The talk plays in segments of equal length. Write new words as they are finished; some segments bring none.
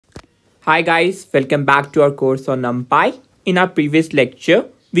Hi guys, welcome back to our course on NumPy. In our previous lecture,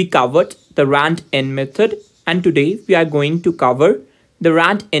 we covered the randn method, and today we are going to cover the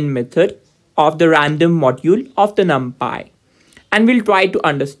randn method of the random module of the NumPy. And we'll try to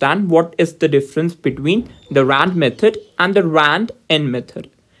understand what is the difference between the rand method and the randn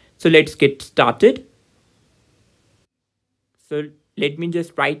method. So let's get started. So let me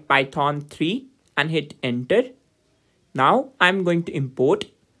just write Python 3 and hit enter. Now I'm going to import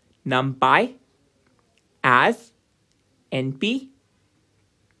NumPy as np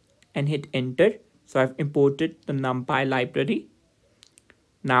and hit enter. So I've imported the NumPy library.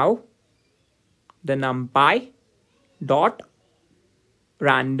 Now the NumPy dot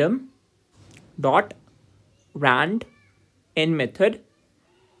random dot rand n method.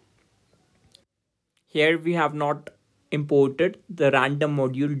 Here we have not imported the random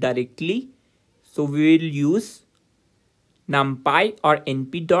module directly, so we will use numpy or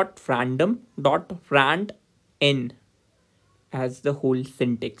np.random.randn as the whole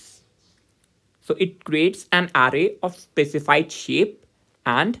syntax. So it creates an array of specified shape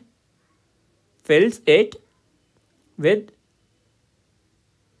and fills it with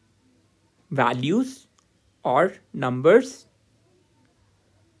values or numbers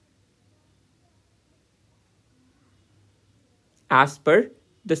as per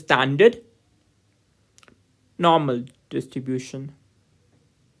the standard normal distribution.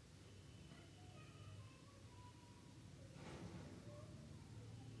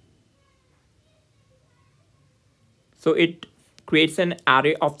 So it creates an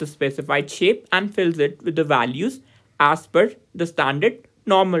array of the specified shape and fills it with the values as per the standard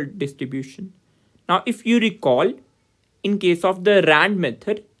normal distribution. Now, if you recall, in case of the rand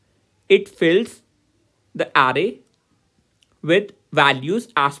method, it fills the array with values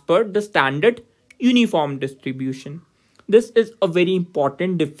as per the standard uniform distribution. This is a very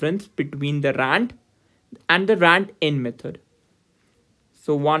important difference between the rand and the randn method.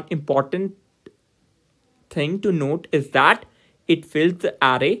 So one important thing to note is that it fills the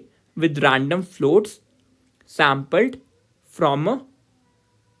array with random floats sampled from a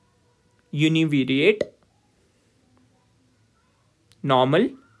univariate,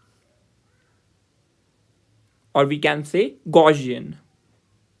 normal, or we can say Gaussian.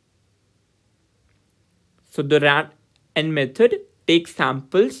 So the randn method takes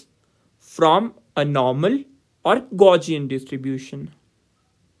samples from a normal or Gaussian distribution.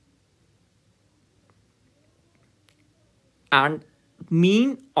 And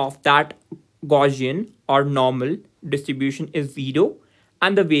mean of that Gaussian or normal distribution is 0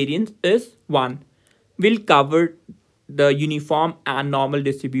 and the variance is 1. We'll cover the uniform and normal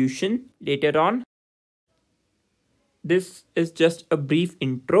distribution later on. This is just a brief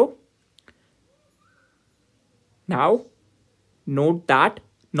intro. Now note that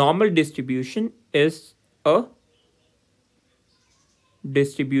normal distribution is a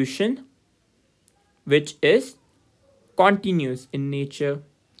distribution which is continuous in nature.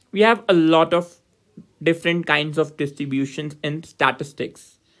 We have a lot of different kinds of distributions in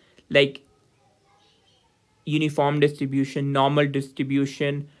statistics, like uniform distribution, normal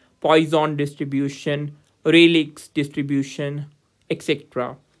distribution, Poisson distribution, Rayleigh's distribution,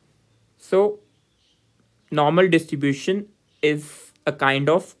 etc. So normal distribution is a kind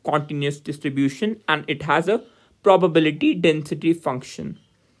of continuous distribution and it has a probability density function,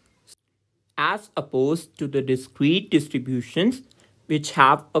 as opposed to the discrete distributions which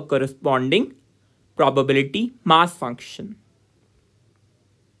have a corresponding probability mass function.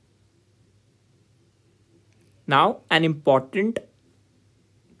 Now, an important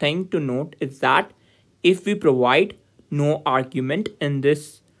thing to note is that if we provide no argument in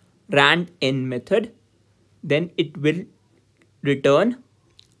this randn method, then it will return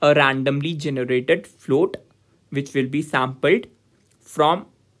a randomly generated float which will be sampled from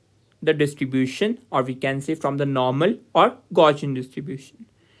the distribution, or we can say from the normal or Gaussian distribution.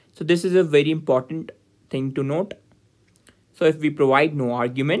 So this is a very important thing to note. So if we provide no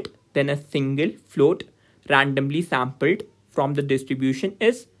argument, then a single float randomly sampled from the distribution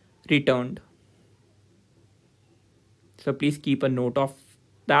is returned. So please keep a note of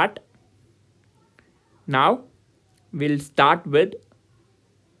that. Now we'll start with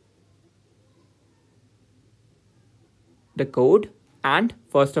the code. And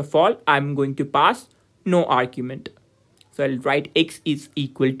first of all, I'm going to pass no argument. So I'll write x is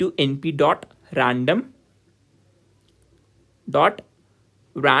equal to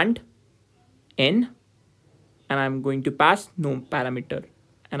np.random.randn, and I'm going to pass no parameter,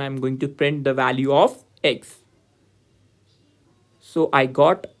 and I'm going to print the value of x. So I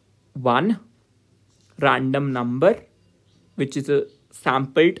got one random number which is a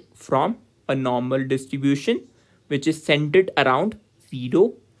sampled from a normal distribution which is centered around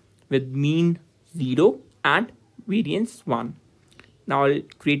 0 with mean 0 and variance 1. Now I'll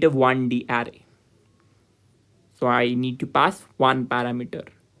create a 1D array. So I need to pass one parameter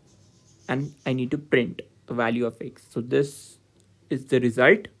and I need to print the value of x. So this is the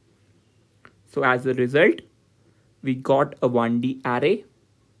result. So as a result, we got a 1D array,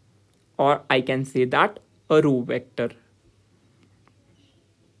 or I can say that a row vector.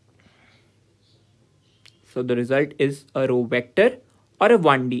 So the result is a row vector or a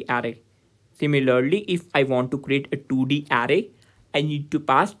 1D array. Similarly, if I want to create a 2D array, I need to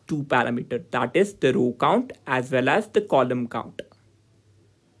pass two parameters, that is the row count as well as the column count.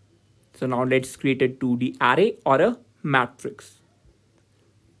 So now let's create a 2D array or a matrix.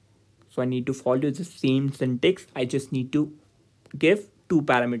 So I need to follow the same syntax. I just need to give two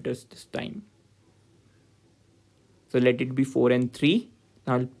parameters this time. So let it be 4 and 3.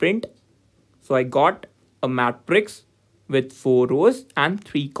 Now I'll print. So I got a matrix with 4 rows and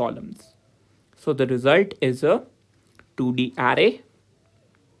 3 columns. So the result is a 2D array,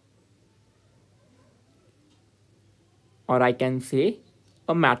 or I can say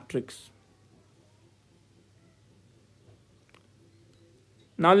a matrix.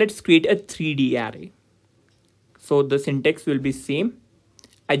 Now let's create a 3D array. So the syntax will be same.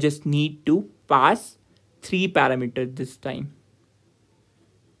 I just need to pass 3 parameters this time,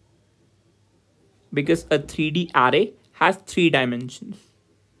 because a 3D array has 3 dimensions.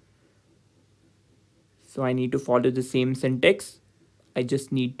 So I need to follow the same syntax. I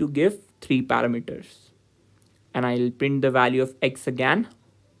just need to give 3 parameters. And I'll print the value of x again.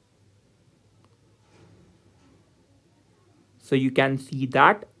 So you can see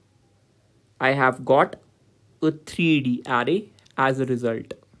that I have got a 3D array as a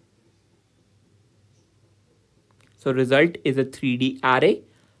result. So result is a 3D array,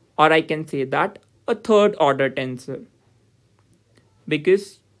 or I can say that a third order tensor.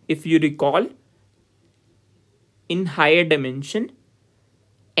 Because if you recall, in higher dimension,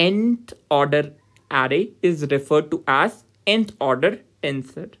 nth order array is referred to as nth order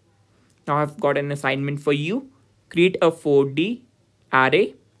tensor. Now I've got an assignment for you. Create a 4D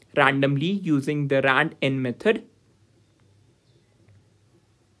array randomly using the randn method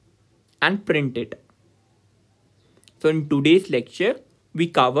and print it. So in today's lecture, we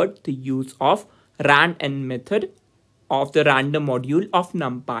covered the use of randn method of the random module of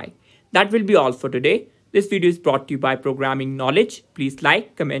NumPy. That will be all for today. This video is brought to you by Programming Knowledge. Please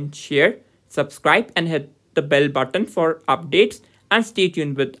like, comment, share, subscribe and hit the bell button for updates, and stay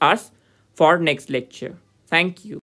tuned with us for next lecture. Thank you.